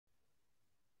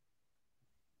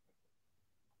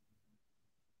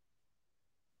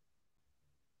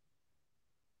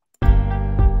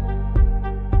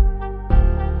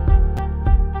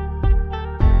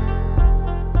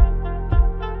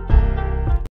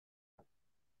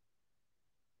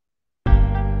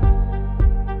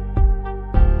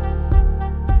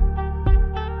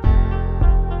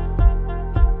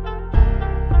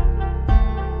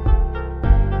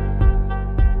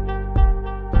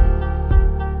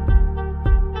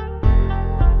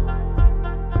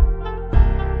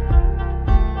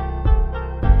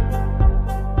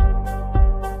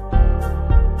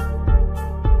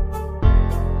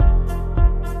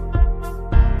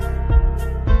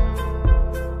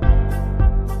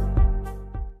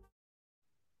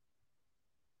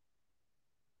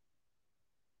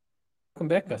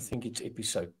welcome back. I think it's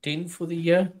episode 10 for the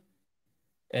year.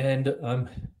 And I'm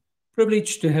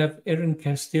privileged to have Erin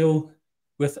Castile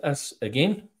with us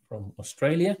again from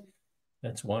Australia.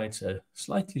 That's why it's a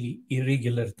slightly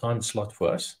irregular time slot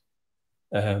for us.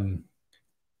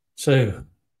 So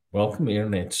welcome,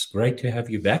 Erin. It's great to have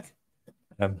you back.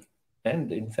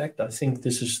 And in fact, I think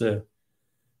this is the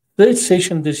third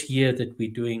session this year that we're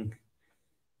doing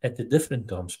at a different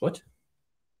time spot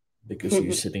because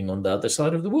you're sitting on the other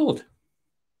side of the world.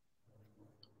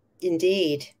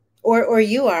 Indeed. Or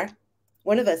you are.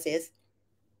 One of us is.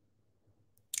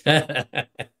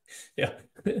 Yeah.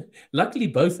 Luckily,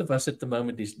 both of us at the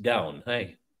moment is down.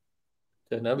 Hey.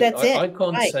 So no, That's it. I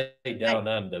can't Right. say down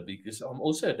under because I'm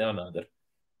also down under.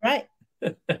 Right.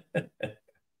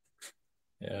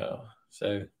 Yeah.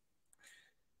 So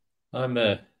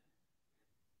I'm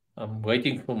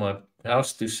waiting for my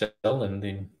house to sell, and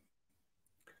then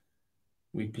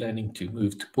we're planning to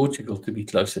move to Portugal to be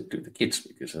closer to the kids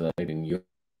because they're in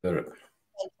Europe.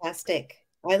 Fantastic.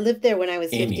 I lived there when I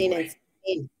was 15 Anyway. and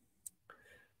 16.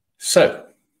 So,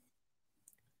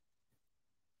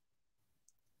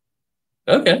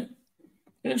 okay.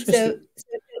 So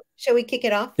shall we kick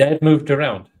it off? Dad moved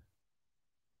around.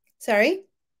 Sorry?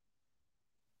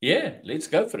 Yeah, let's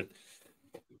go for it.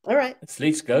 All right.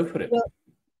 Let's go for it. Well,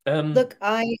 look,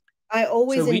 I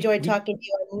always enjoy talking to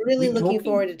you. I'm really looking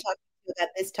forward to talking to you about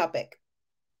this topic.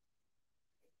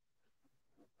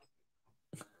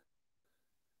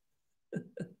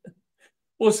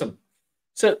 Awesome.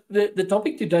 So the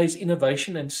topic today is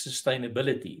innovation and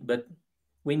sustainability. But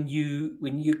when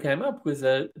you came up with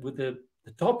the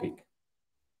topic,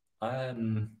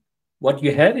 what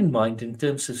you had in mind in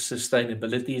terms of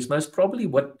sustainability is most probably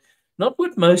not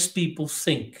what most people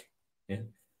think. Yeah.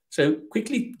 So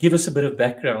quickly give us a bit of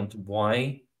background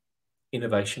why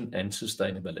innovation and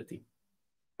sustainability.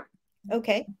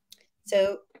 Okay.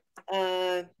 So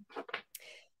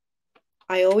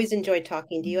I always enjoy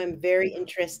talking to you. I'm very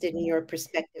interested in your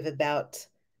perspective about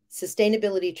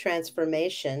sustainability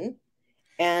transformation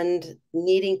and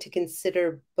needing to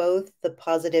consider both the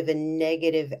positive and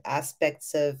negative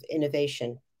aspects of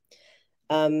innovation.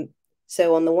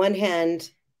 So on the one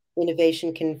hand,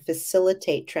 innovation can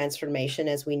facilitate transformation,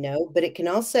 as we know, but it can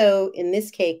also, in this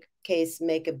case,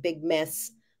 make a big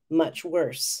mess much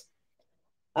worse.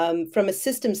 From a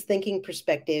systems thinking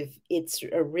perspective, it's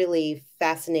a really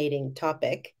fascinating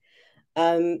topic.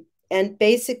 And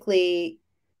basically,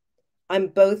 I'm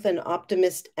both an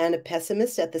optimist and a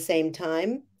pessimist at the same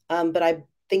time, but I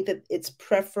think that it's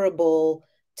preferable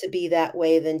to be that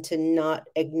way than to not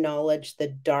acknowledge the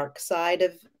dark side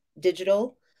of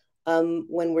digital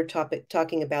when we're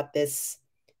talking about this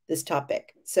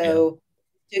topic. So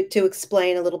to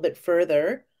explain a little bit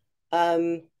further,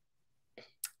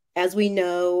 as we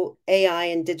know, AI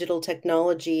and digital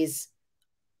technologies,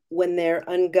 when they're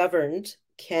ungoverned,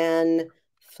 can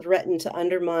threaten to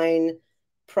undermine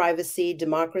privacy,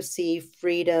 democracy,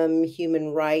 freedom, human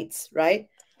rights, right?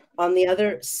 On the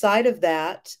other side of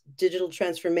that, digital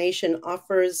transformation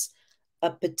offers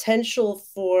a potential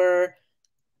for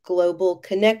global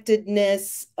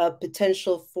connectedness, a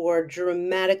potential for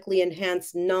dramatically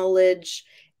enhanced knowledge,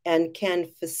 and can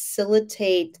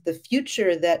facilitate the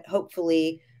future that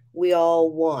hopefully we all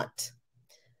want.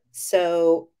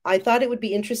 So I thought it would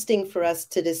be interesting for us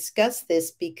to discuss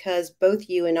this because both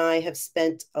you and I have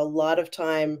spent a lot of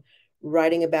time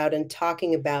writing about and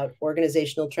talking about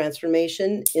organizational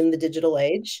transformation in the digital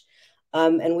age.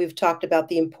 And we've talked about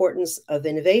the importance of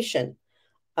innovation.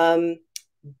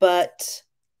 But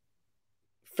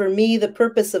for me, the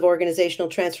purpose of organizational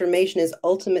transformation is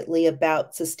ultimately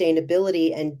about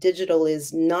sustainability, and digital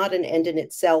is not an end in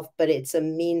itself, but it's a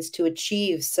means to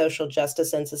achieve social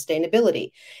justice and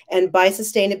sustainability. And by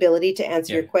sustainability, to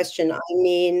answer your question, I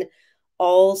mean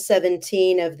all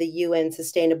 17 of the UN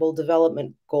Sustainable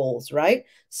Development Goals, right?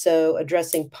 So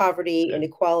addressing poverty,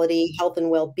 inequality, health and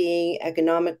well-being,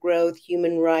 economic growth,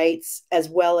 human rights, as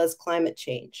well as climate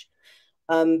change.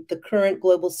 The current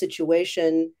global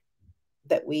situation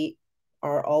that we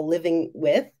are all living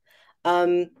with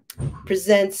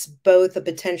presents both a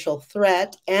potential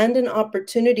threat and an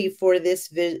opportunity for this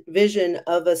vision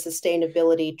of a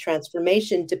sustainability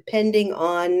transformation, depending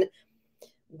on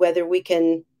whether we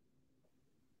can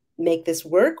make this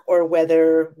work or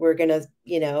whether we're going to,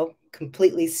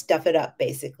 completely stuff it up,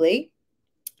 basically.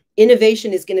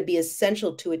 Innovation is going to be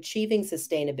essential to achieving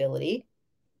sustainability.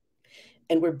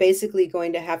 And we're basically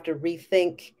going to have to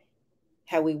rethink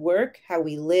how we work, how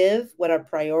we live, what our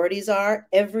priorities are,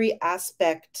 every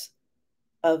aspect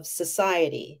of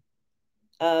society.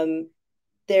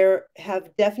 There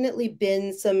have definitely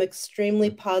been some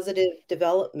extremely positive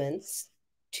developments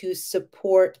to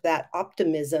support that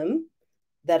optimism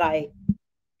that I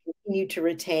continue to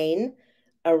retain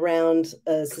around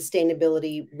a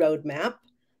sustainability roadmap.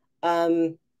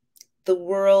 The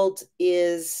world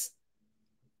is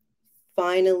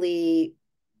finally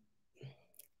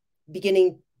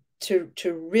beginning to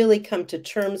really come to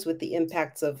terms with the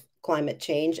impacts of climate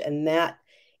change, and that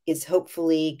is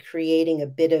hopefully creating a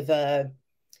bit of a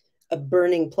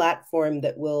burning platform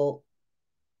that will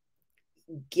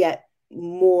get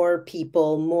more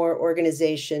people, more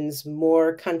organizations,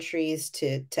 more countries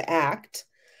to act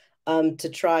to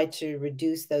try to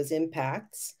reduce those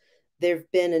impacts. There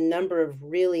have been a number of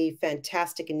really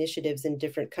fantastic initiatives in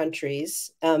different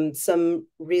countries, some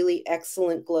really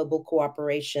excellent global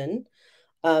cooperation,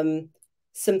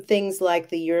 some things like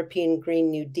the European Green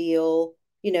New Deal.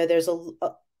 You know, there's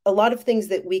a lot of things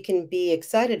that we can be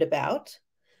excited about.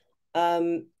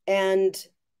 And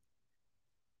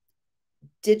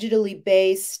digitally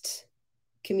based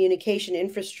communication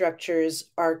infrastructures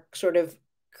are sort of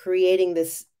creating the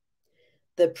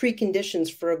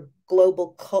preconditions for a global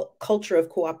culture of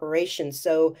cooperation.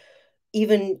 So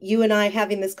even you and I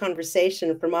having this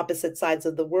conversation from opposite sides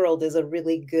of the world is a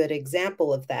really good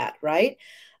example of that, right?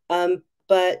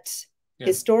 But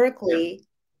historically,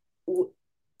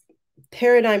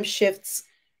 paradigm shifts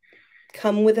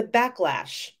come with a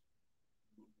backlash.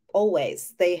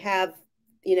 Always. They have,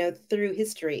 you know, through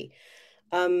history.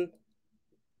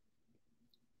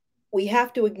 We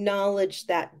have to acknowledge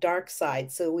that dark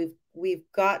side. So we've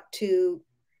got to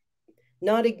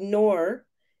not ignore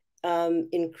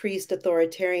increased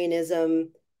authoritarianism,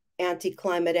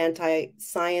 anti-climate,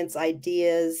 anti-science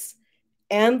ideas,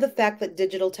 and the fact that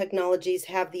digital technologies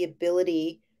have the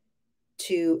ability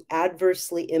to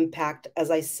adversely impact, as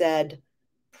I said,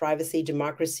 privacy,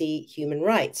 democracy, human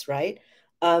rights, right?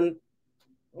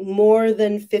 More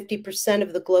than 50%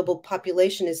 of the global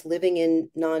population is living in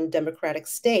non-democratic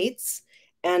states,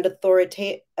 and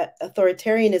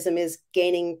authoritarianism is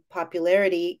gaining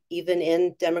popularity even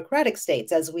in democratic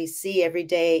states, as we see every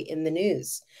day in the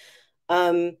news.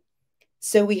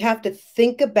 So we have to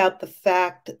think about the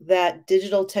fact that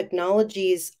digital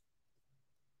technologies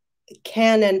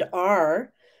can and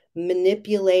are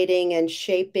manipulating and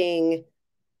shaping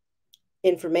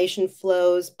information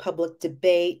flows, public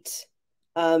debate.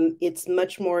 It's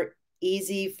much more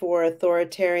easy for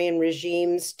authoritarian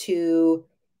regimes to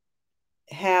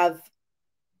have,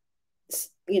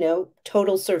 you know,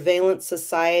 total surveillance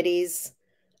societies,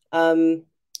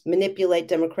 manipulate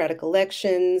democratic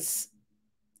elections,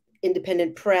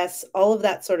 independent press, all of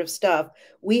that sort of stuff.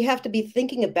 We have to be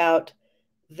thinking about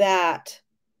that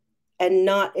and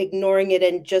not ignoring it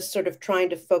and just sort of trying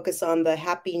to focus on the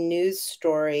happy news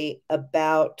story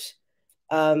about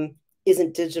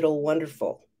isn't digital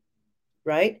wonderful,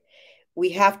 right? We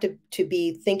have to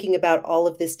be thinking about all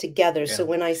of this together. So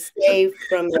when I say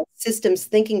from a systems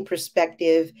thinking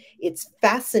perspective, it's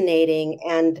fascinating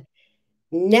and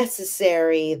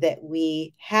necessary that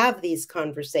we have these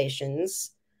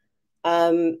conversations.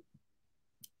 You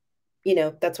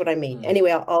know, that's what I mean.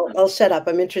 Anyway, I'll shut up.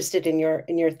 I'm interested in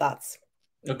your thoughts.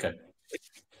 Okay.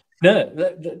 No,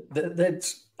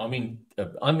 that's, I mean,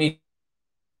 I'm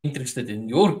interested in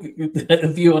your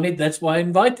view on it. That's why I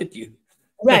invited you.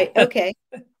 Right. Okay.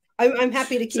 I'm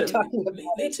happy to keep talking about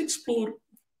let's explore.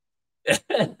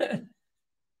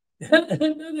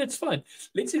 No, that's fine.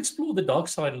 Let's explore the dark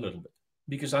side a little bit,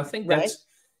 because I think that's,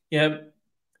 yeah.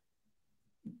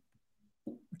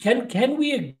 Can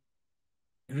we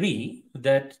agree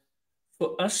that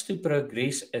for us to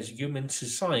progress as human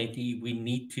society, we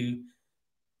need to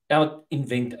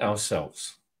out-invent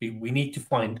ourselves? We need to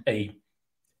find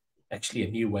actually a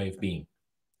new way of being.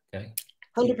 Okay.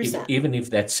 100%. Even if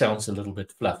that sounds a little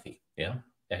bit fluffy, yeah.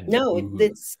 And no,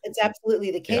 it's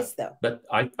absolutely the case, though. But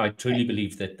I truly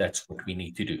believe that that's what we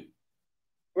need to do.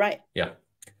 Right. Yeah.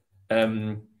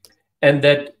 And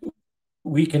that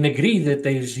we can agree that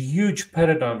there's huge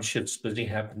paradigm shifts busy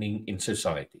happening in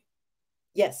society.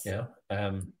 Yes. Yeah.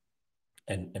 And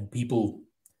people,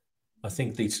 I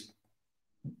think this,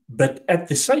 but at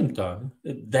the same time,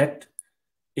 that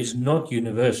is not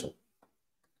universal.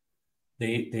 There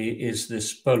is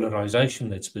this polarization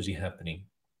that's busy happening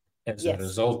as a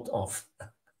result of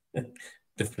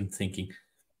different thinking.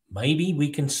 Maybe we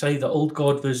can say the old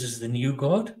God versus the new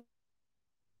God.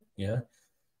 Yeah.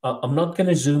 I'm not going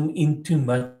to zoom in too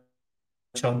much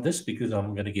on this because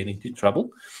I'm going to get into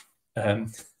trouble.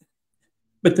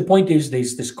 But the point is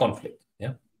there's this conflict.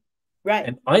 Yeah. Right.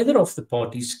 And either of the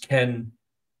parties can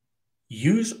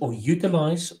use or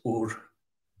utilize or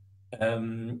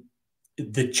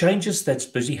the changes that's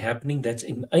busy happening that's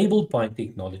enabled by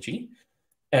technology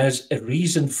as a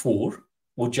reason for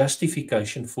or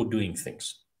justification for doing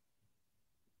things.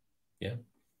 Yeah.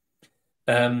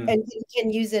 And you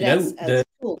can use it as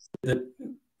tools.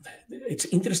 It's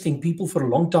interesting. People for a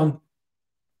long time,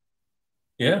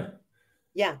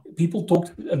 people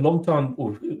talked a long time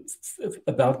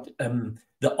about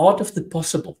the art of the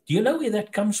possible. Do you know where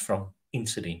that comes from,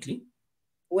 incidentally?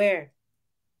 Where?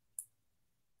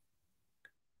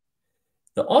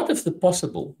 The art of the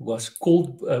possible was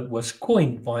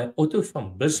coined by Otto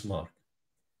von Bismarck,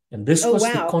 and this was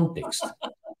the context.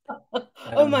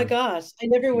 Oh my gosh, I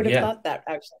never would have thought that,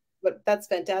 actually, but that's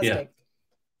fantastic.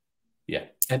 Yeah.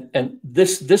 And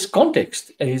this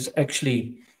context is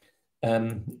actually,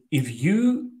 if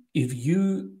you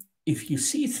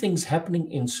see things happening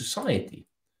in society,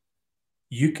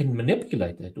 you can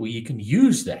manipulate that, or you can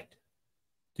use that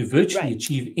to virtually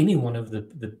achieve any one of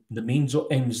the means or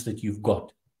ends that you've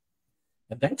got.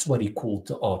 And that's what he called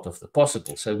the art of the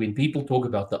possible. So when people talk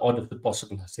about the art of the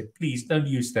possible, I said, please don't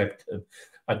use that term.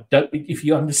 I don't. If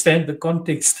you understand the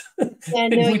context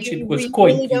in which it was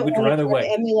coined, you would run away.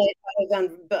 Emulate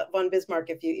von Bismarck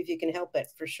if you can help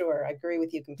it, for sure. I agree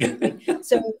with you completely.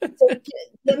 so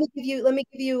let me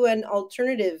give you an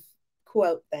alternative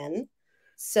quote then.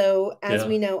 So as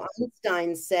we know,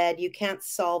 Einstein said, you can't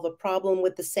solve a problem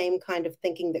with the same kind of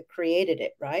thinking that created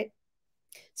it, right?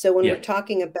 So when we're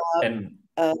talking about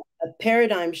a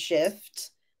paradigm shift,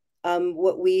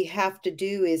 what we have to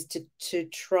do is to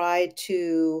try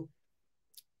to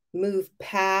move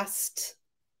past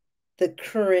the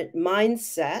current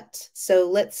mindset. So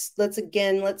let's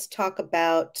talk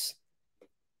about,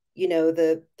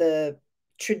 the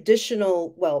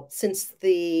traditional, well, since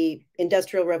the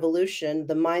Industrial Revolution,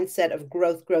 the mindset of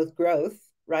growth,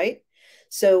 right?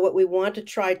 So what we want to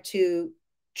try to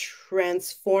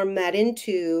transform that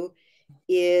into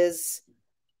is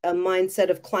a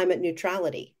mindset of climate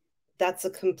neutrality. That's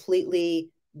a completely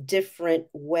different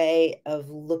way of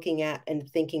looking at and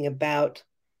thinking about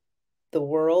the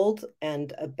world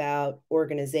and about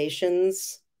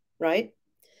organizations, right?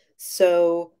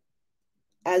 So,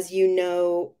 as you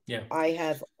know, I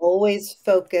have always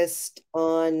focused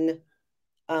on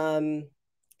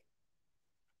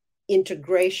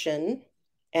integration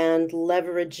and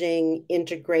leveraging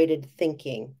integrated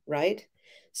thinking, right?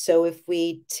 So if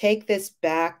we take this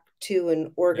back to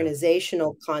an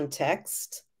organizational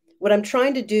context, what I'm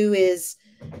trying to do is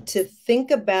to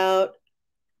think about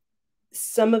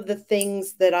some of the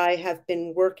things that I have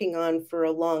been working on for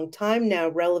a long time now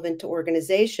relevant to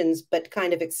organizations, but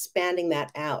kind of expanding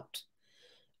that out.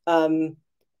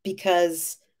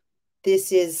 Because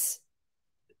this is,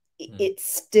 it's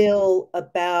still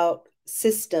about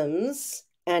systems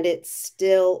and it's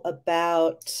still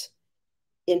about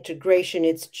integration.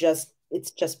 It's just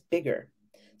bigger.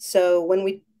 So when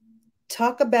we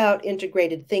talk about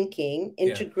integrated thinking,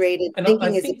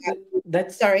 thinking is about,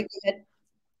 that's, sorry,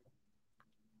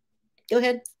 go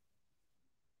ahead.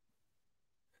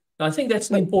 I think that's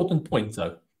an important point,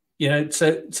 though.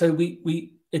 So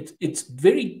it's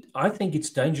very, I think it's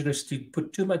dangerous to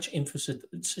put too much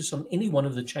emphasis on any one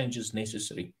of the changes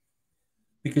necessary,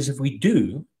 because if we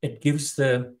do, it gives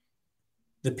the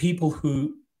people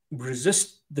who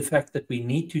resist the fact that we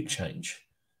need to change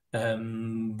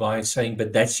by saying,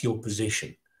 but that's your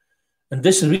position. And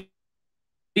this really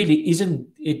isn't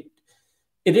it.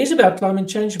 It is about climate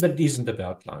change, but it isn't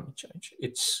about climate change.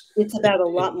 It's about a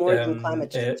lot more than climate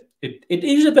change. It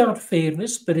is about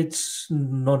fairness, but it's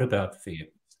not about fairness.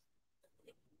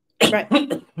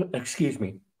 Right. Excuse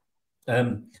me.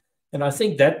 And I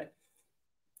think that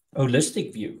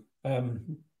holistic view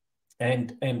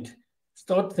and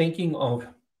start thinking of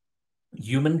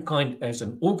humankind as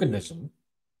an organism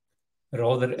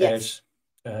rather as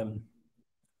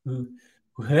who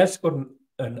has got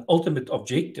an ultimate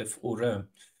objective or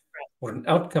an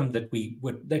outcome that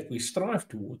we strive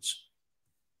towards.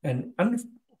 And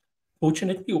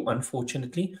unfortunately or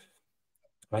unfortunately,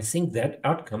 I think that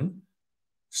outcome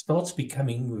starts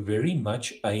becoming very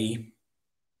much a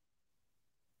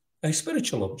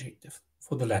spiritual objective,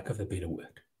 for the lack of a better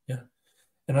word. Yeah.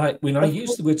 And when I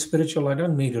use the word spiritual, I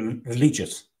don't mean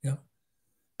religious. Yeah.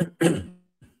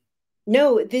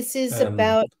 No, this is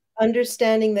about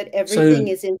understanding that everything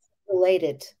is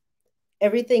interrelated.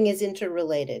 Everything is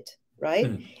interrelated,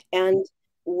 right? And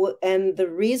the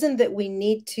reason that we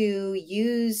need to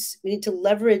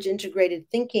leverage integrated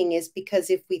thinking is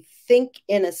because if we think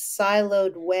in a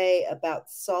siloed way about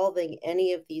solving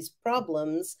any of these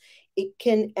problems, it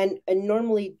can and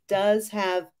normally does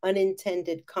have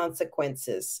unintended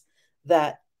consequences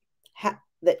that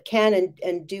can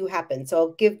and do happen. So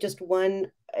I'll give just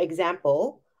one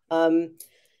example.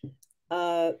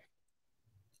 Uh,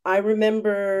 I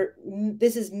remember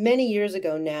this is many years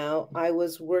ago now. I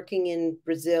was working in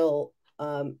Brazil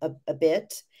a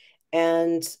bit,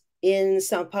 and in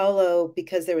Sao Paulo,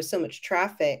 because there was so much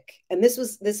traffic, and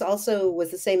this also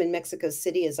was the same in Mexico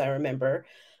City, as I remember.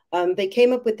 They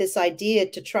came up with this idea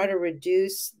to try to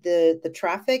reduce the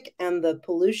traffic and the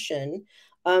pollution,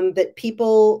 that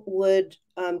people would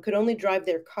could only drive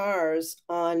their cars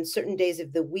on certain days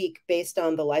of the week based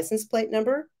on the license plate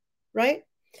number, right?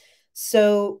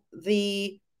 So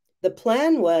the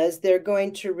plan was they're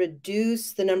going to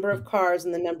reduce the number of cars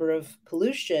and the number of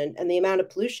pollution and the amount of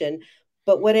pollution.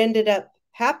 But what ended up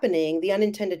happening, the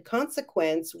unintended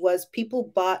consequence was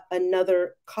people bought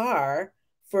another car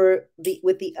for the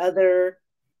with the other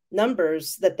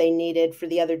numbers that they needed for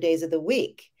the other days of the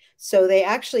week. So they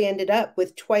actually ended up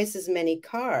with twice as many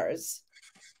cars.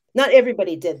 Not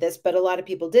everybody did this, but a lot of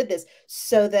people did this,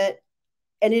 so that,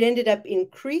 and it ended up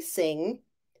increasing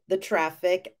the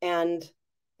traffic and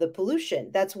the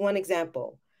pollution. That's one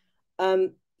example.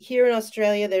 Here in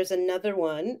Australia, there's another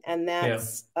one, and Yeah.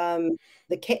 that's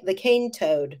the cane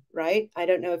toad, right? I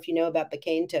don't know if you know about the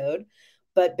cane toad,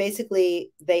 but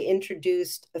basically they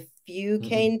introduced a few Mm-mm.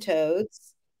 cane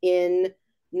toads in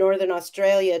northern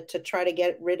Australia to try to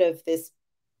get rid of this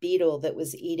beetle that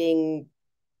was eating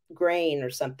grain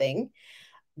or something.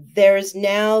 There's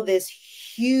now this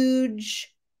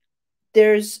huge,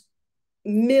 there's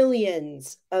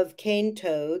millions of cane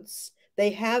toads.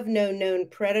 They have no known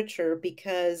predator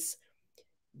because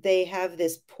they have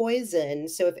this poison.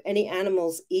 So if any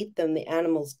animals eat them, the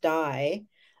animals die.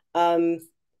 Um,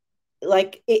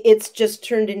 like it's just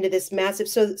turned into this massive.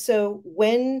 So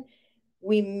when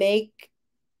we make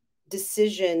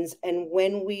decisions and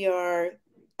when we are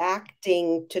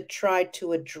acting to try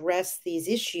to address these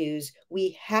issues,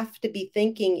 we have to be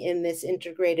thinking in this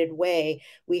integrated way.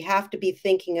 We have to be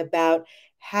thinking about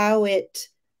how it,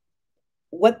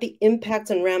 what the impacts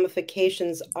and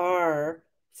ramifications are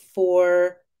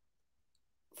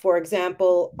for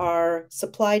example, our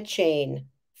supply chain,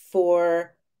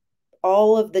 for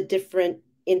all of the different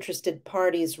interested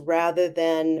parties, rather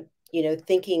than, you know,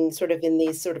 thinking sort of in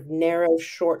these sort of narrow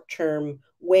short-term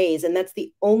ways. And that's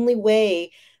the only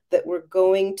way that we're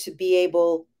going to be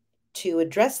able to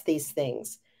address these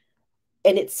things.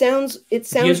 And it But here's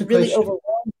sounds a really question.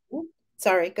 overwhelming.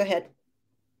 Sorry, go ahead.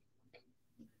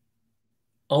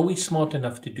 Are we smart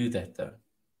enough to do that, though?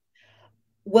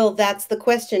 Well, that's the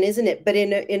question, isn't it? But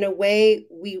in a way,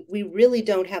 we really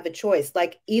don't have a choice.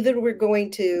 Like either we're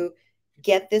going to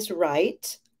get this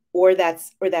right, or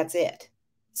that's it.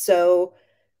 So,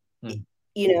 Mm.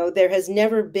 you know, there has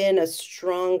never been a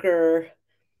stronger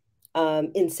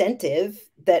incentive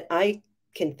that I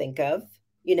can think of.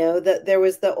 You know, that there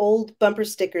was the old bumper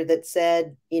sticker that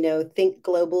said, you know, think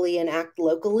globally and act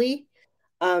locally.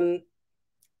 Um,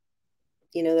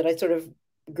 you know, that I sort of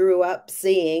grew up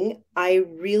seeing. I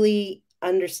really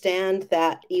understand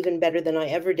that even better than I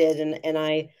ever did, and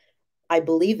I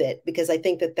believe it because I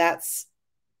think that that's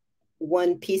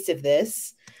one piece of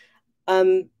this.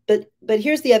 But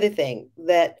here's the other thing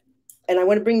that, and I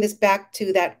want to bring this back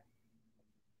to that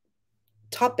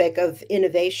topic of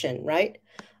innovation, right?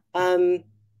 Um,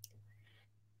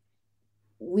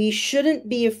 we shouldn't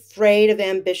be afraid of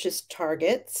ambitious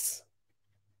targets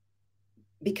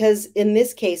because in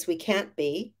this case we can't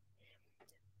be,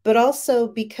 but also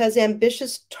because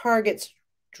ambitious targets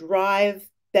drive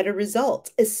better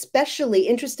results, especially,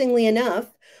 interestingly enough,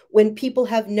 when people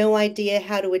have no idea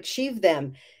how to achieve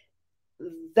them.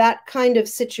 That kind of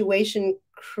situation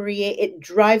it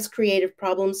drives creative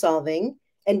problem solving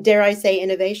and, dare I say,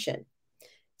 innovation.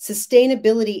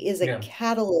 Sustainability is a Yeah.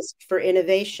 catalyst for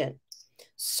innovation.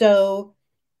 So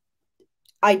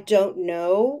I don't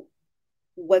know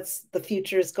what's the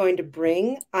future is going to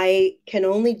bring. I can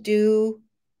only do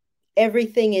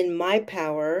everything in my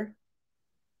power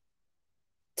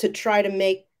to try to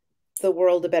make the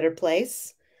world a better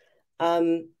place.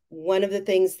 One of the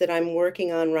things that I'm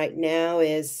working on right now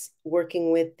is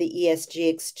working with the ESG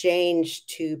Exchange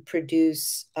to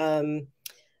produce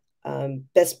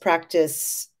best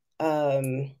practice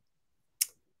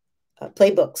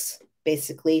playbooks,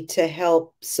 basically, to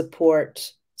help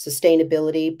support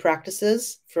sustainability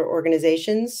practices for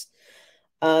organizations.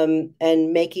 And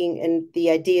the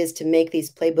idea is to make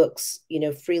these playbooks, you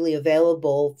know, freely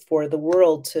available for the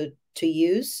world to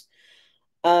use.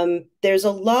 There's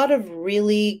a lot of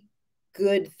really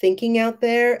good thinking out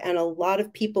there and a lot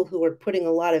of people who are putting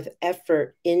a lot of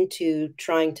effort into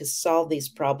trying to solve these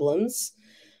problems.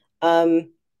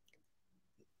 Um,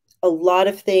 a lot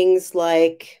of things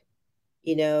like,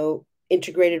 you know,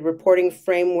 integrated reporting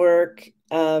framework,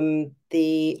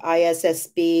 The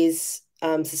ISSB's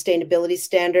sustainability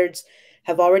standards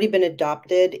have already been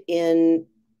adopted in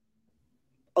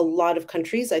a lot of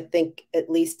countries, I think at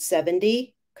least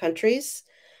 70 countries.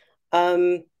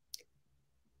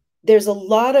 There's a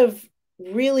lot of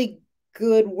really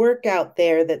good work out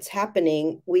there that's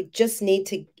happening. We just need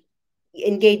to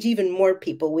engage even more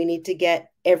people. We need to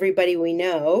get everybody we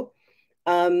know,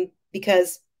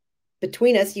 because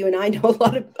between us, you and I know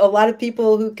a lot of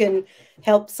people who can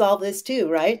help solve this too,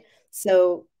 right?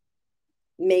 So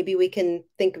maybe we can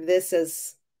think of this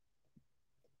as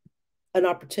an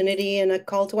opportunity and a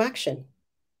call to action.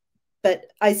 But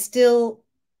I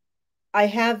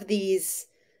have these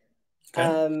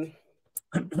Okay.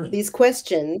 these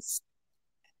questions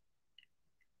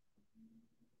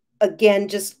again,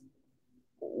 just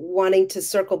wanting to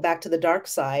circle back to the dark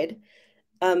side.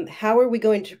 How are we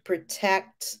going to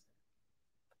protect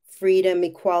freedom,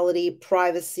 equality,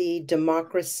 privacy,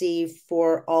 democracy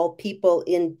for all people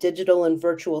in digital and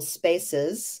virtual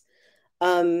spaces?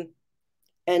 And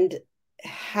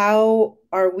how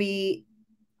are we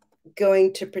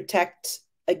going to protect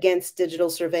against digital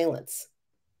surveillance?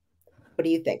 What do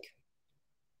you think?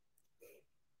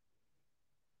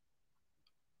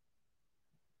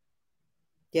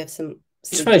 Do you have some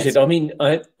Let's face it. suggestions? I mean,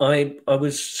 I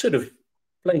was sort of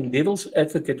playing devil's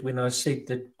advocate when I said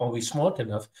that are we smart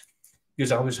enough?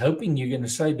 Because I was hoping you're going to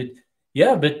say, but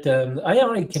yeah, but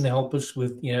AI can help us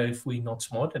with, if we're not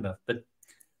smart enough. But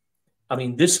I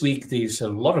mean, this week there's a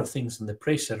lot of things in the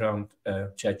press around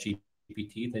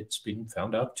ChatGPT that's been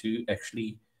found out to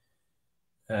actually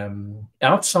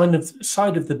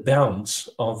outside of the bounds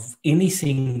of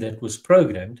anything that was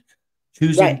programmed,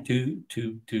 Right, choosing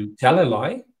to tell a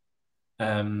lie.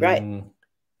 right.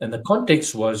 And the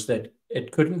context was that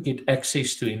it couldn't get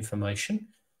access to information.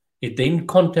 It then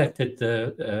contacted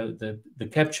the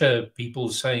capture people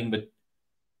saying, "But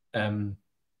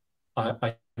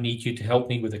I need you to help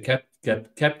me with the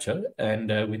capture." And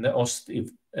when they asked if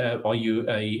are you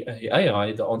a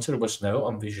AI, the answer was no.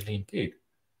 I'm visually impaired.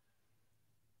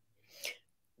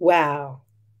 Wow.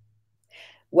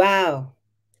 Wow.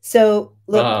 So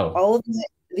look, Wow. all of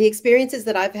the experiences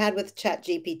that I've had with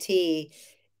ChatGPT,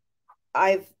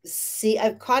 I've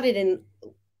caught it in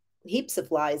heaps of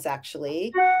lies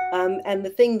actually. And the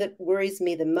thing that worries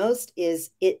me the most is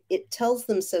it tells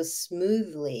them so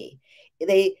smoothly.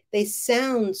 They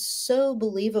sound so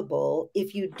believable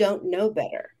if you don't know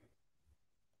better,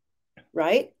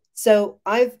 right? So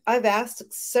I've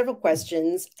asked several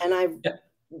questions and I've Yeah.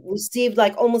 received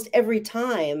like almost every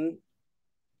time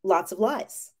lots of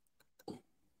lies.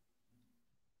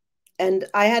 And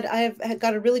I have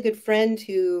got a really good friend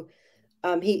who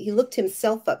he looked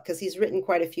himself up because he's written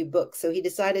quite a few books. So he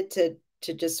decided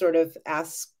to just sort of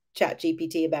ask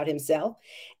ChatGPT about himself,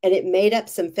 and it made up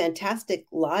some fantastic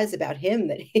lies about him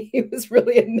that he was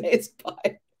really amazed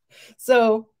by.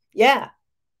 So yeah,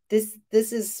 this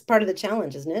is part of the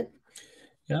challenge, isn't it?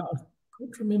 Yeah. I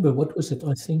can't remember what was it.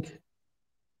 I think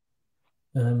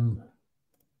um,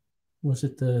 was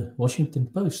it the Washington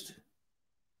Post?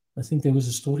 I think there was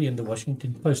a story in the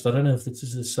Washington Post. I don't know if this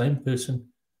is the same person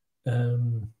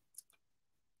um,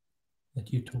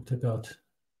 that you talked about.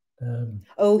 Um,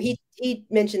 Oh, he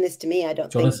mentioned this to me. I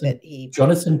don't think Jonathan that he.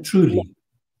 Jonathan Truly.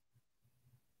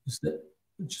 Is that,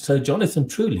 so Jonathan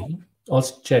Truly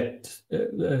asked Chat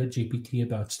GPT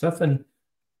about stuff, and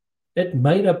it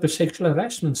made up a sexual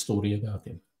harassment story about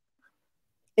him.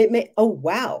 It may. Oh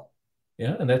wow.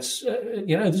 Yeah, and that's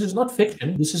this is not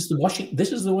fiction. This is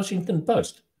the Washington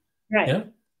Post. Right. Yeah,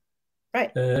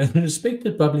 Right.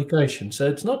 respected publication. So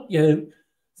it's not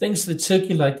things that's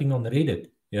circulating on Reddit.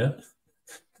 Yeah,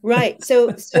 Right. So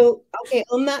okay,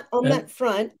 on yeah, that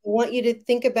front, I want you to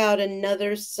think about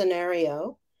another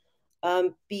scenario,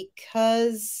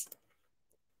 because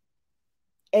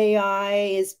AI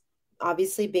is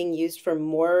obviously being used for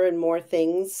more and more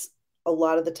things a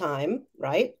lot of the time,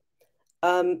 right?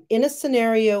 In a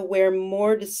scenario where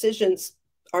more decisions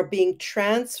are being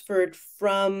transferred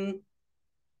from,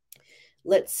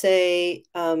 let's say,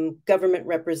 government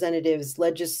representatives,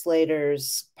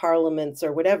 legislators, parliaments,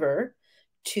 or whatever,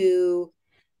 to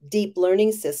deep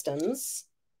learning systems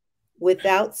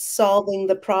without solving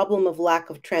the problem of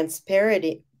lack of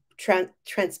transparency,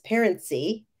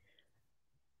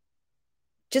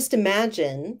 just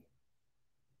imagine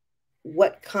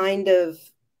what kind of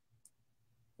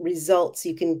results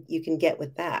you can get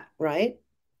with that, right?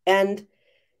 And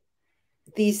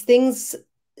these things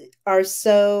are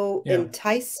so yeah,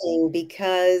 enticing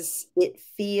because it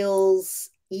feels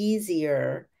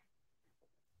easier,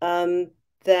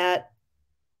 that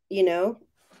you know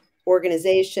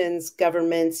organizations,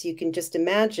 governments, you can just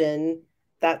imagine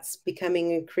that's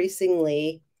becoming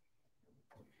increasingly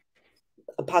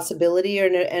a possibility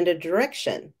and a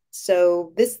direction.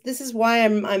 So this is why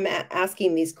I'm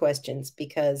asking these questions,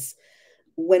 because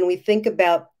when we think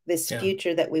about this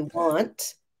future that we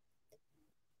want,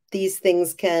 these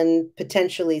things can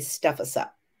potentially stuff us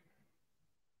up.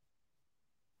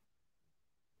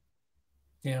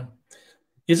 Yeah.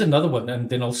 Here's another one, and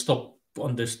then I'll stop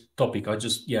on this topic. I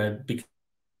just,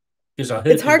 because I heard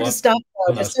It's you hard to stop,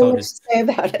 though. when I There's so much started to say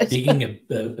about it. digging a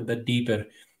bit deeper.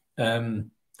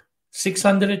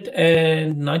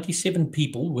 697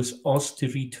 people was asked to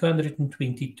read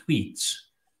 220 tweets.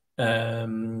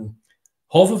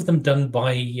 Half of them done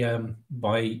by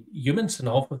humans and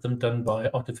half of them done by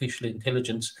artificial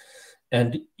intelligence.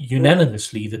 And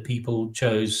unanimously, the people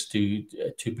chose to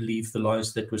believe the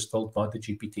lies that was told by the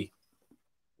GPT.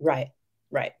 Right,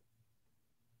 right.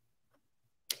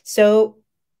 So,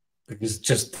 because it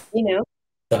just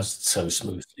does it so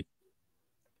smoothly.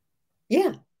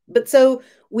 Yeah, but so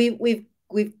we've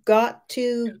got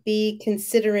to be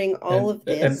considering all of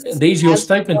this. And there's your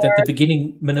statement at the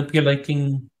beginning,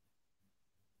 manipulating.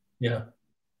 Yeah.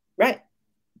 Right.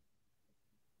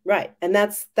 Right. And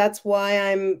that's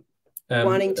why I'm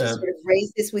wanting to sort of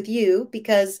raise this with you,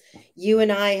 because you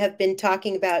and I have been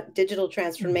talking about digital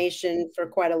transformation for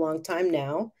quite a long time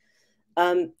now.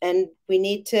 And we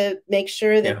need to make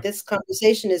sure that this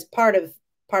conversation is part of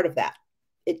that.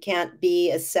 It can't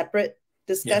be a separate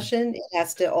discussion. It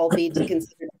has to all be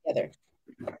considered together.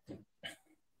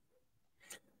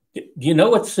 Do you know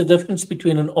what's the difference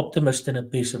between an optimist and a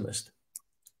pessimist?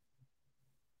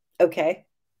 Okay.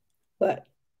 What?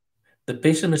 The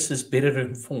pessimist is better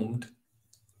informed.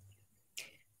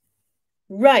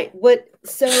 Right.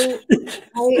 So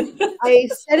I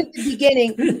said at the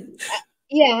beginning,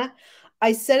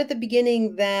 I said at the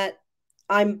beginning that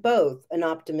I'm both an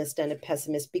optimist and a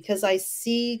pessimist, because I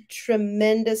see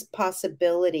tremendous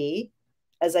possibility,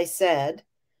 as I said,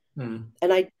 and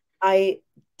I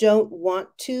don't want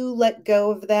to let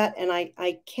go of that. And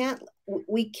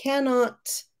we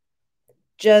cannot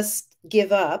just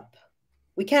give up.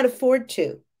 We can't afford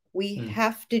to. We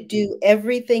have to do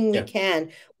everything we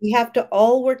can. We have to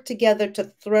all work together to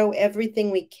throw everything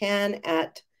we can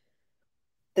at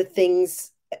the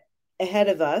things ahead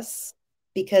of us,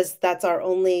 because that's our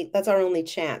only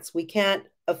chance. We can't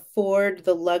afford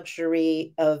the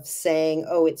luxury of saying,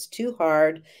 oh, it's too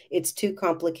hard, it's too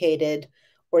complicated,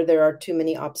 or there are too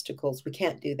many obstacles. We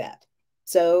can't do that.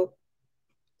 So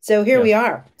here we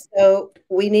are. So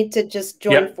we need to just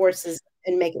join forces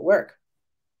and make it work.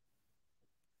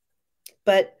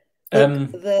 But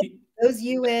look, those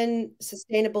UN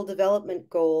Sustainable Development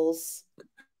Goals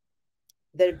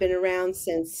that have been around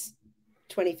since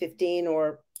 2015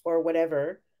 or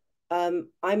whatever,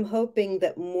 I'm hoping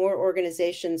that more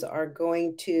organizations are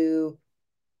going to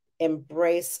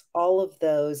embrace all of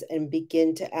those and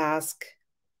begin to ask,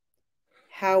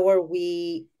 how are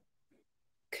we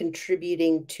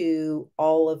contributing to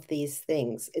all of these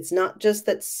things? It's not just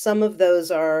that some of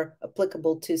those are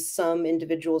applicable to some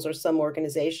individuals or some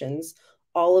organizations.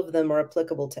 All of them are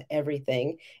applicable to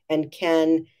everything and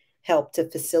can help to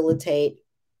facilitate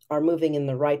our moving in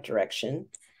the right direction.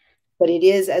 But it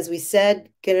is, as we said,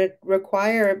 going to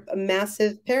require a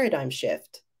massive paradigm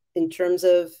shift in terms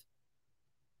of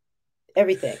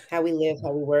everything, how we live,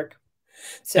 how we work.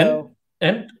 So,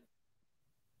 and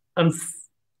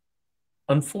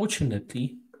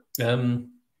unfortunately,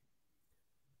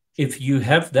 if you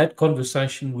have that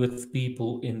conversation with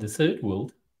people in the third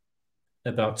world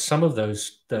about some of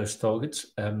those targets,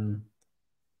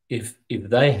 if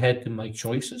they had to make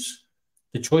choices,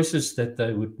 the choices that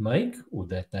they would make or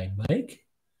that they make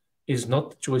is not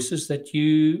the choices that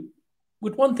you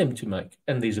would want them to make.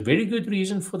 And there's a very good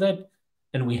reason for that.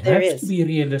 And we have to be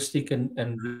realistic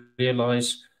and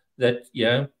realize that,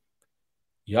 it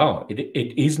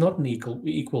is not an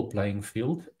equal playing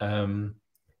field. And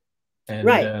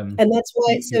that's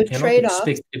why, you cannot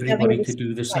expect everybody to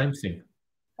do the same thing.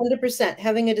 100%.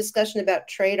 Having a discussion about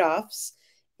trade-offs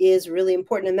is really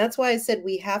important. And that's why I said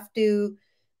we have to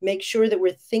make sure that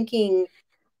we're thinking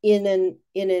in an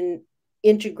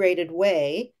integrated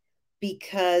way,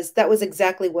 because that was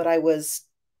exactly what I was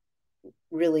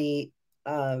really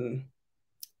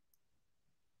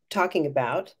talking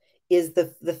about, is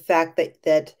the fact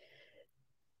that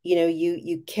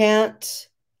you can't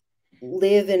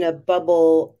live in a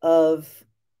bubble of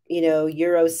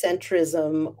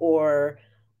Eurocentrism or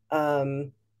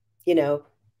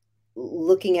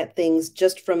looking at things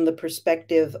just from the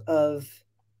perspective of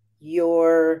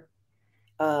your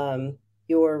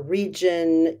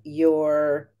region,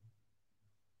 your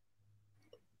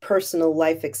personal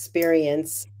life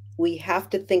experience. We have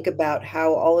to think about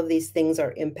how all of these things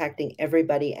are impacting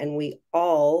everybody, and we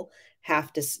all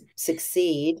have to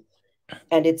succeed.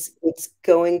 And it's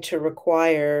going to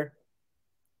require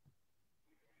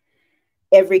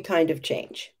every kind of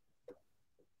change.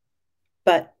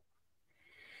 But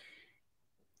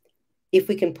if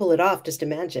we can pull it off, just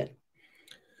imagine.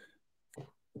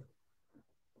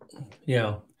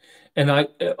 Yeah, and I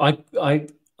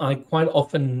quite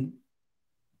often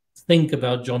think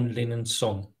about John Lennon's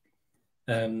song.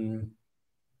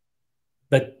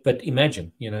 But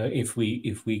imagine, if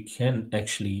we can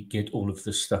actually get all of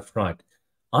this stuff right.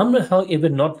 I'm, however,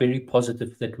 not very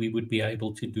positive that we would be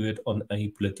able to do it on a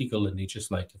political and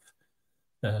legislative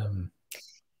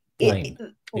plane.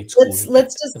 Let's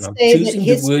just and I'm say that choosing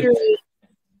the word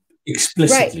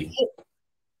explicitly. Right.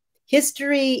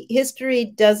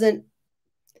 History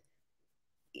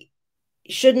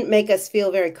shouldn't make us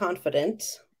feel very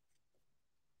confident,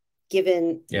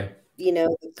 given the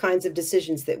kinds of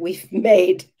decisions that we've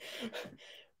made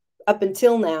up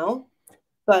until now.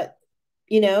 But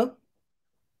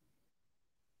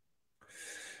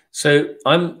so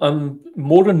I'm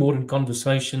more and more in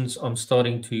conversations. I'm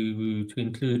starting to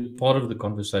include part of the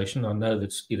conversation. I know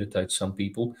that irritates some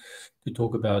people, to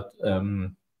talk about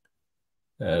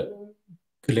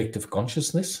collective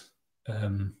consciousness,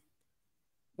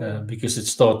 because it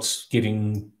starts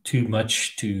getting too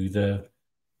much to the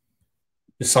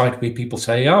side where people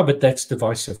say, "Oh, but that's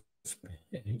divisive."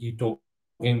 You're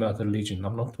talking about religion.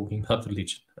 I'm not talking about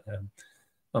religion.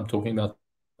 I'm talking about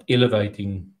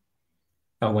elevating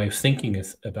our way of thinking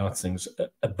about things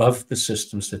above the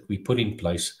systems that we put in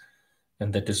place,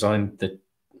 and that designed that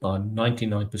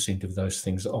 99% of those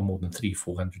things are more than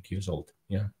 300-400 years old.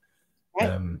 Yeah.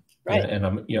 Right.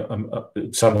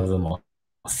 And some of them are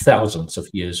thousands of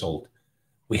years old.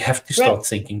 We have to start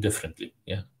thinking differently.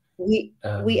 Yeah. We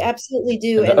absolutely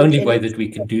do. And the only way that we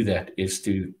can do that is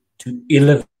to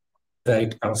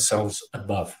elevate ourselves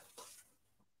above.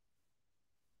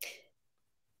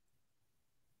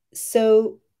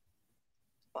 So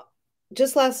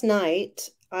just last night,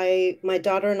 my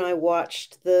daughter and I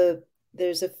watched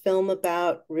there's a film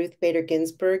about Ruth Bader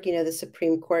Ginsburg, the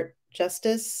Supreme Court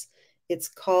Justice. It's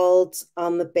called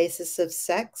On the Basis of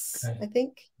Sex, I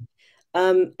think.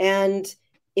 And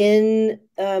in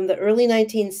the early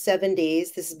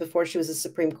 1970s, this is before she was a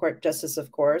Supreme Court Justice,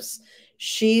 of course,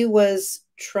 she was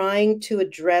trying to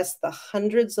address the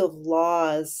hundreds of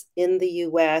laws in the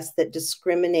US that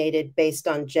discriminated based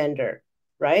on gender,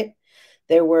 right?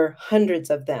 There were hundreds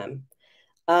of them.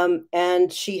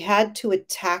 And she had to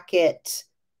attack it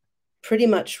pretty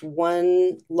much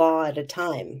one law at a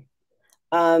time.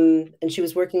 And she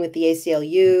was working with the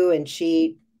ACLU, and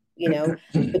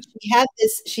but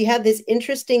she had this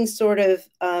interesting sort of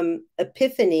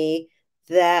epiphany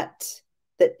that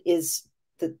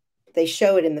they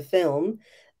show it in the film,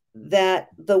 that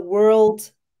the world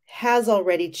has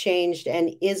already changed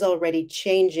and is already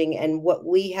changing, and what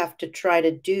we have to try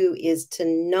to do is to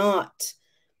not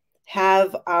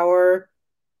have our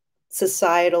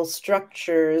societal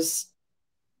structures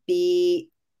be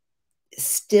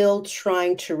still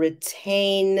trying to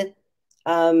retain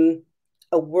a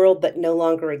world that no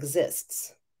longer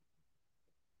exists.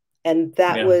 And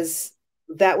that was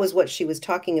what she was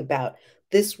talking about.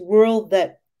 This world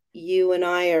that you and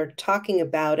I are talking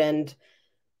about, and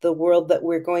the world that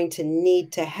we're going to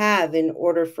need to have in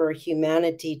order for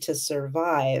humanity to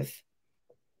survive,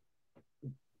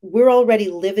 we're already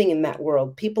living in that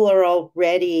world. People are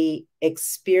already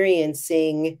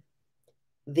experiencing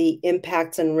the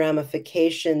impacts and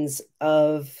ramifications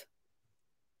of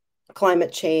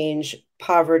climate change,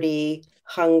 poverty,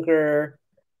 hunger,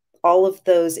 all of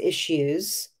those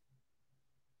issues.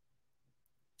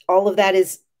 All of that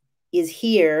is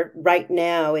here right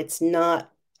now. It's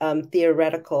not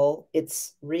theoretical,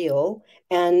 it's real.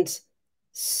 And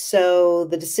so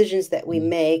the decisions that we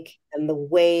make and the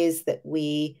ways that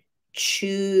we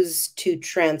choose to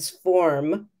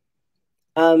transform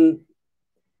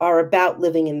are about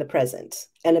living in the present,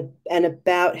 and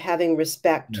about having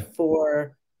respect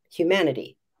for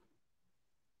humanity.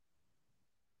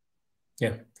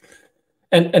 Yeah.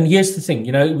 And here's the thing,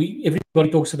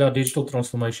 everybody talks about digital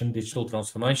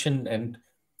transformation, and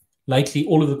lately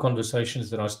all of the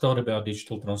conversations that I start about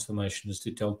digital transformation is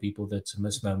to tell people that's a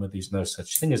misnomer. There's no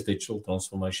such thing as digital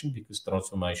transformation, because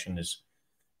transformation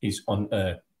is on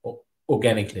a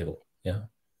organic level. Yeah.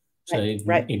 So it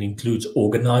includes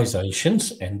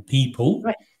organizations and people,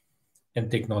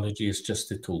 and technology is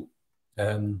just a tool.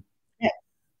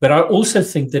 But I also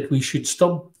think that we should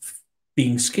stop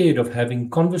being scared of having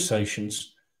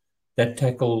conversations that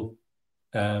tackle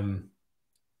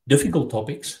difficult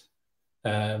topics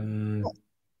that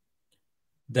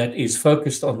is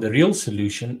focused on the real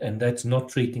solution, and that's not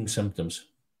treating symptoms.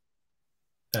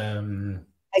 I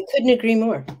couldn't agree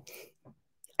more.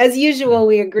 As usual,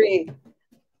 we agree.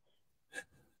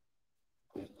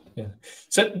 Yeah.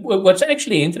 So what's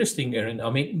actually interesting, Erin, I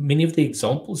mean, many of the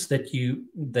examples that you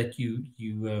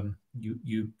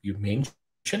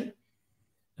mentioned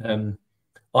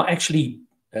are actually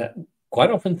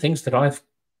quite often things that I have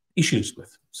issues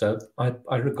with. So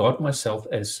I regard myself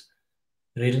as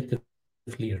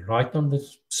relatively right on the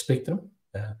spectrum,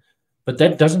 but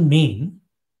that doesn't mean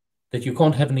that you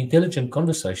can't have an intelligent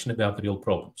conversation about the real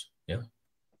problems. Yeah.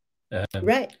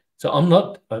 Right. So I'm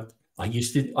not. I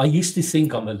used to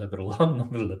think I'm a liberal. I'm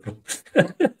not a liberal.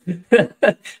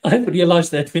 I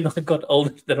realized that when I got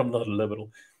older that I'm not a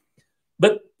liberal.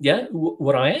 But yeah,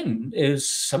 what I am is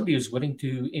somebody who's willing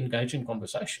to engage in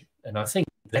conversation, and I think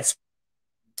that's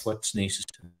what's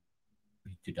necessary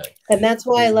today. And that's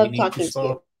why I Is we love need to talking to you.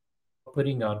 start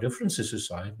putting our differences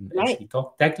aside and Right. actually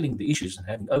tackling the issues and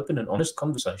having open and honest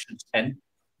conversations and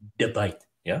debate.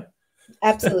 Yeah.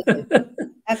 Absolutely.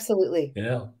 Absolutely.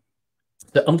 Yeah.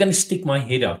 So I'm going to stick my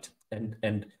head out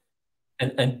and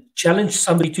challenge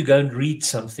somebody to go and read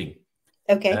something.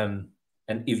 Okay. And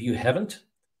if you haven't,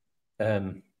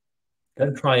 go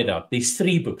and try it out. There's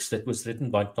 3 books that was written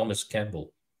by Thomas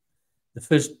Campbell. The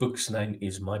first book's name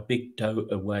is My Big Toe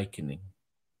Awakening.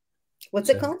 What's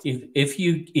it called? If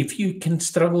you can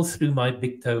struggle through My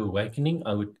Big Toe Awakening,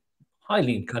 I would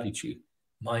highly encourage you.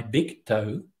 My Big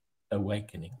Toe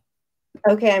Awakening.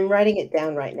 Okay, I'm writing it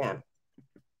down right now.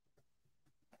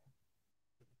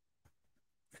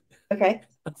 Okay.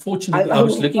 Unfortunately, I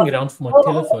was looking around for my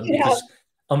telephone because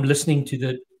I'm listening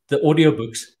to the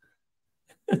audiobooks.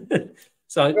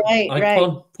 So I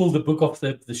can't pull the book off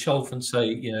the shelf and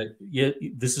say, yeah,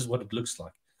 this is what it looks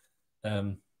like.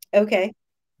 Okay.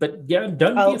 But yeah,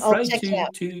 don't be afraid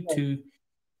to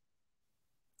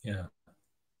yeah.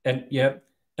 And yeah,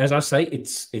 as I say,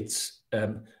 it's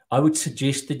I would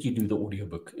suggest that you do the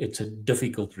audiobook. It's a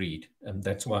difficult read, and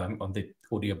that's why I'm on the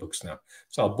audiobooks now.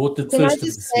 So I bought the first of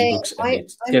the 3 books, and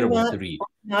it's terrible to read.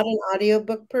 I'm not an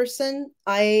audiobook person.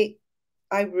 I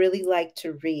really like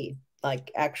to read,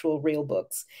 like actual real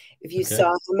books. If you saw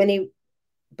how many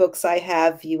books I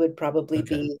have, you would probably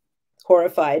be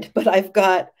horrified. But I've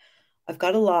got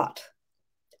a lot,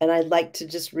 and I'd like to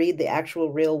just read the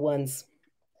actual real ones.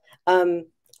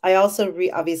 I also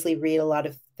obviously read a lot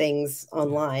of things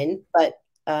online, but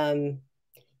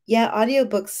yeah,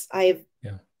 audiobooks, I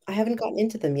haven't gotten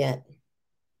into them yet.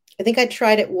 I think I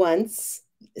tried it once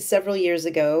several years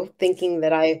ago, thinking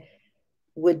that I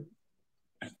would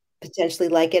potentially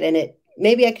like it, and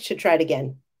maybe I should try it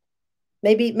again.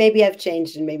 Maybe I've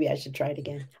changed, and maybe I should try it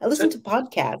again. I listen to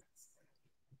podcasts.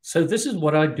 So this is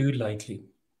what I do lately,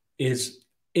 is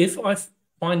if I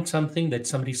find something that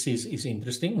somebody says is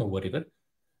interesting or whatever,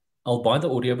 I'll buy the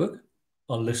audiobook,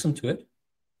 I'll listen to it.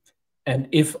 And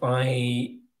if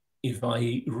I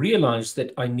realize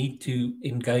that I need to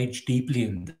engage deeply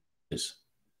in this,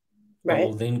 I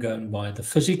will then go and buy the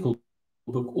physical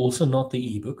book, also not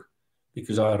the ebook,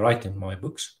 because I write in my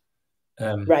books.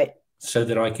 So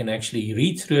that I can actually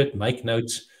read through it, make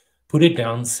notes, put it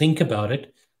down, think about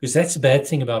it, because that's the bad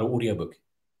thing about an audiobook.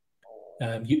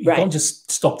 You can't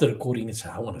just stop the recording and say,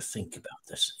 I want to think about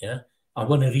this. Yeah. I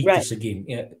want to read this again.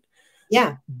 Yeah.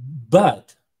 Yeah.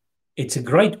 But it's a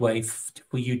great way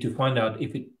for you to find out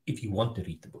if you want to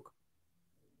read the book.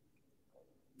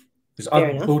 Because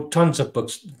I've bought tons of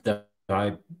books that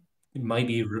I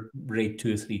maybe read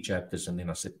 2 or 3 chapters, and then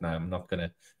I said, no, I'm not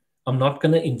gonna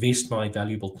invest my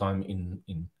valuable time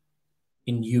in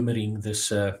humoring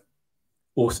this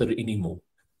author anymore.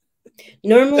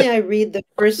 Normally, I read the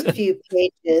first few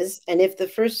pages, and if the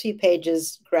first few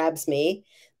pages grabs me,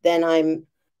 then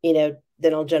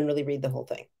then I'll generally read the whole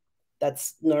thing.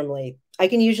 That's normally, I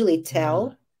can usually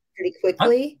tell pretty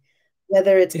quickly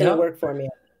whether it's going to work for me.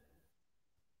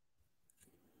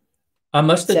 I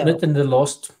must admit, in the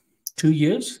last 2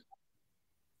 years,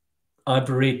 I've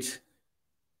read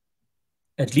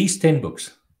at least 10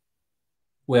 books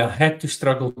where I had to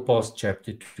struggle past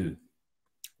chapter 2.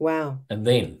 Wow. And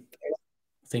then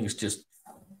things just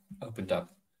opened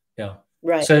up. Yeah.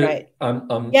 Right. So that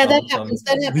happens.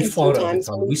 That happens sometimes.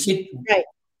 We said, right.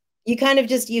 You kind of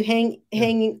just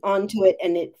hang on to it,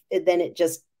 and then it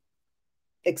just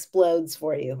explodes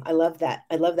for you. I love that.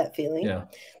 I love that feeling. Yeah.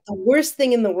 The worst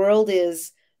thing in the world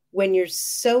is when you're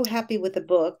so happy with a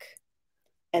book,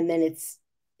 and then it's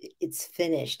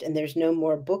finished and there's no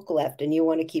more book left, and you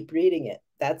want to keep reading it.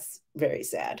 That's very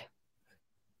sad.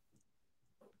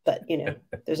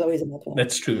 but there's always another one.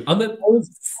 That's true.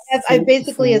 I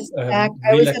basically a stack.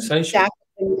 I always have a relaxation. stack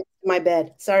in my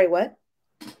bed. Sorry, what?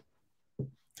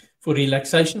 For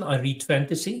relaxation, I read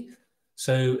fantasy.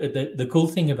 So the cool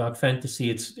thing about fantasy,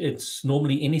 it's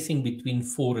normally anything between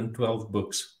 4 and 12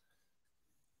 books.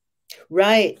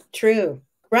 Right. True.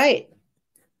 Right.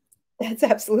 That's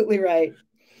absolutely right.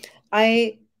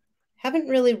 I haven't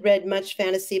really read much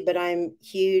fantasy, but I'm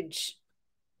huge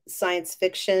science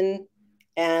fiction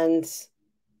and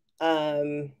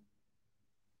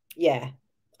yeah,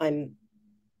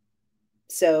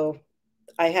 so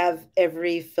I have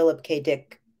every Philip K.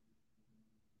 Dick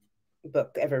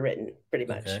book ever written, pretty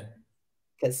much,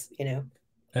 because I'm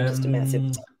just a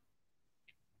massive.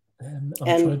 I'm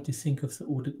trying to think of the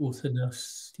author now,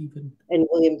 Stephen. And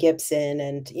William Gibson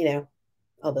and,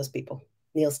 all those people.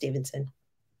 Neil Stevenson.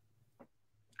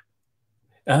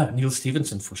 Neil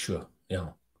Stevenson, for sure. Yeah.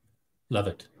 Love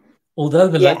it. Although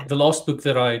the last book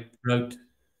that I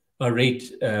read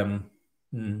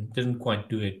didn't quite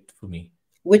do it for me.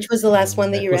 Which was the last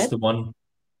one that you read? Was the one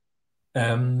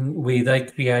where they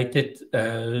created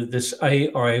this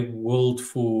AI world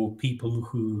for people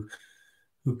who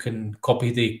can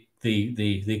copy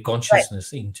their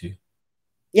consciousness into.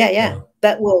 Yeah.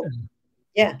 That will.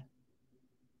 Yeah.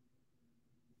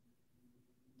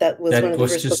 That was one of the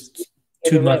first just books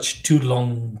too much, too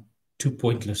long, too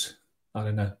pointless. I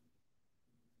don't know.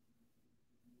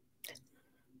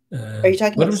 Are you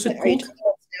talking what about, was it called? Are you talking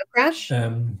about Snow Crash?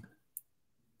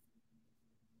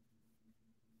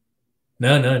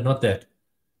 No, not that.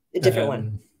 A different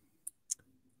one.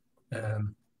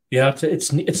 Yeah,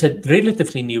 it's a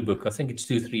relatively new book. I think it's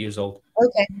 2-3 years old.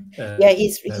 Okay. Yeah,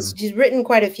 he's written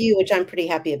quite a few, which I'm pretty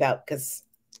happy about because.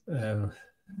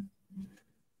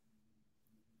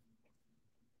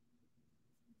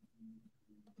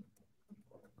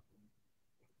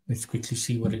 Let's quickly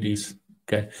see what it is.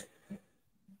 Okay.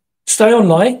 Stay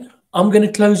online. I'm going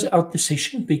to close out the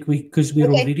session because we're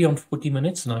already on 40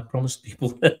 minutes, and I promised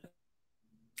people.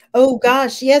 Oh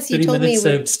gosh, yes, you told me.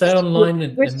 So stay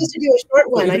online. We're supposed to do a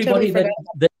short one. I totally forgot.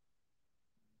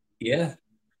 Yeah.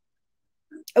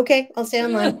 Okay, I'll stay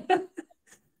online.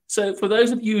 So for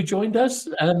those of you who joined us,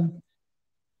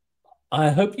 I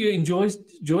hope you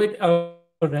enjoyed our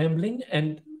rambling,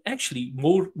 and actually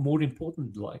more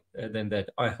important than that,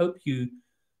 I hope you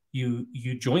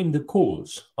join the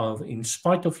cause of, in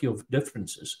spite of your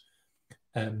differences,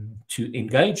 to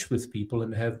engage with people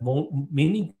and have more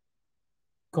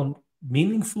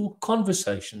meaningful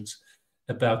conversations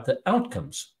about the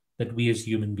outcomes that we as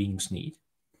human beings need.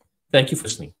 Thank you for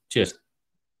listening. Cheers.